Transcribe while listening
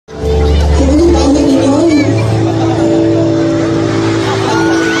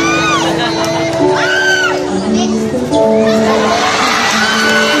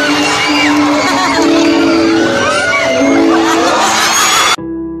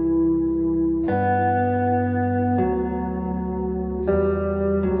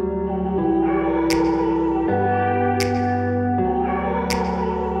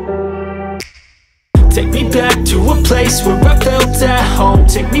home.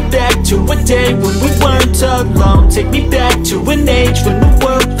 Take me back to a day when we weren't alone. Take me back to an age when the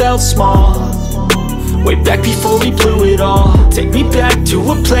world felt small, way back before we blew it all. Take me back to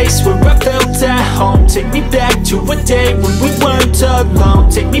a place where I felt at home. Take me back to a day when we weren't alone.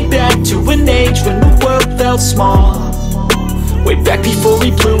 Take me back to an age when the world felt small, way back before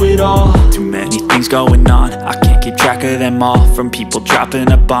we blew it all. Too many things going on, I can't keep track of them all. From people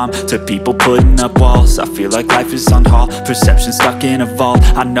dropping a bomb to people putting up walls. I feel like life is on hold, perception stuck in a vault.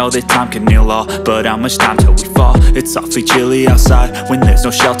 I know that time can heal all, but how much time till we fall? It's awfully chilly outside when there's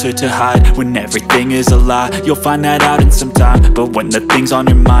no shelter to hide. When everything is a lie, you'll find that out in some time. But when the things on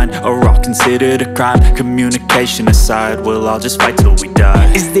your mind are all considered a crime, communication aside, we'll all just fight till we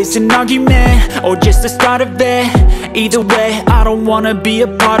die. Is this an argument or just the start of it? Either way, I don't wanna be a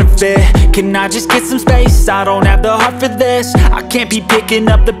part of it. Can I just get some space? I don't have the heart for this. I can't be picking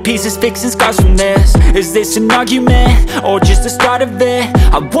up the pieces, fixing scars from this. Is this an argument or just the start of it?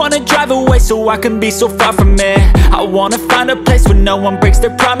 I wanna drive away so I can be so far from it. I wanna find a place where no one breaks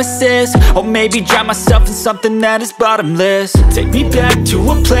their promises, or maybe drown myself in something that is bottomless. Take me back to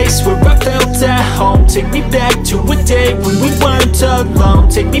a place where I felt at home. Take me back to a day when we weren't alone.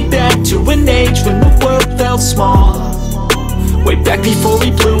 Take me back to an age when the world felt small, way back before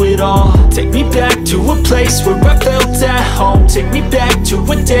we blew it all. Take me back to a place where I felt at home. Take me back to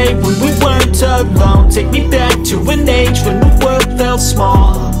a day when we weren't alone. Take me back to an age when the world felt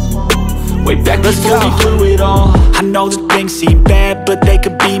small, way back before we blew it all. I know that things seem bad, but they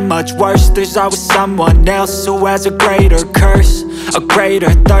could be much worse. There's always someone else who has a greater curse, a greater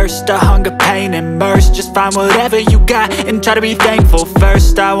thirst, a hunger, pain, and mercy. Just find whatever you got and try to be thankful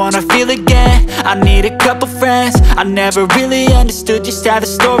first. I wanna feel again, I need a couple friends. I never really understood just how the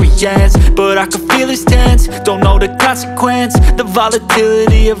story ends, but I can feel it's tense, don't know the consequence. The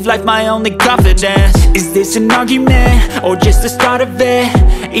volatility of life, my only confidence. Is this an argument or just the start of it?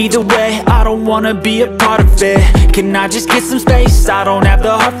 Either way, I don't wanna be a part of it. Can I just get some space? I don't have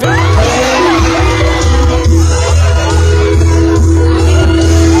the heart for it.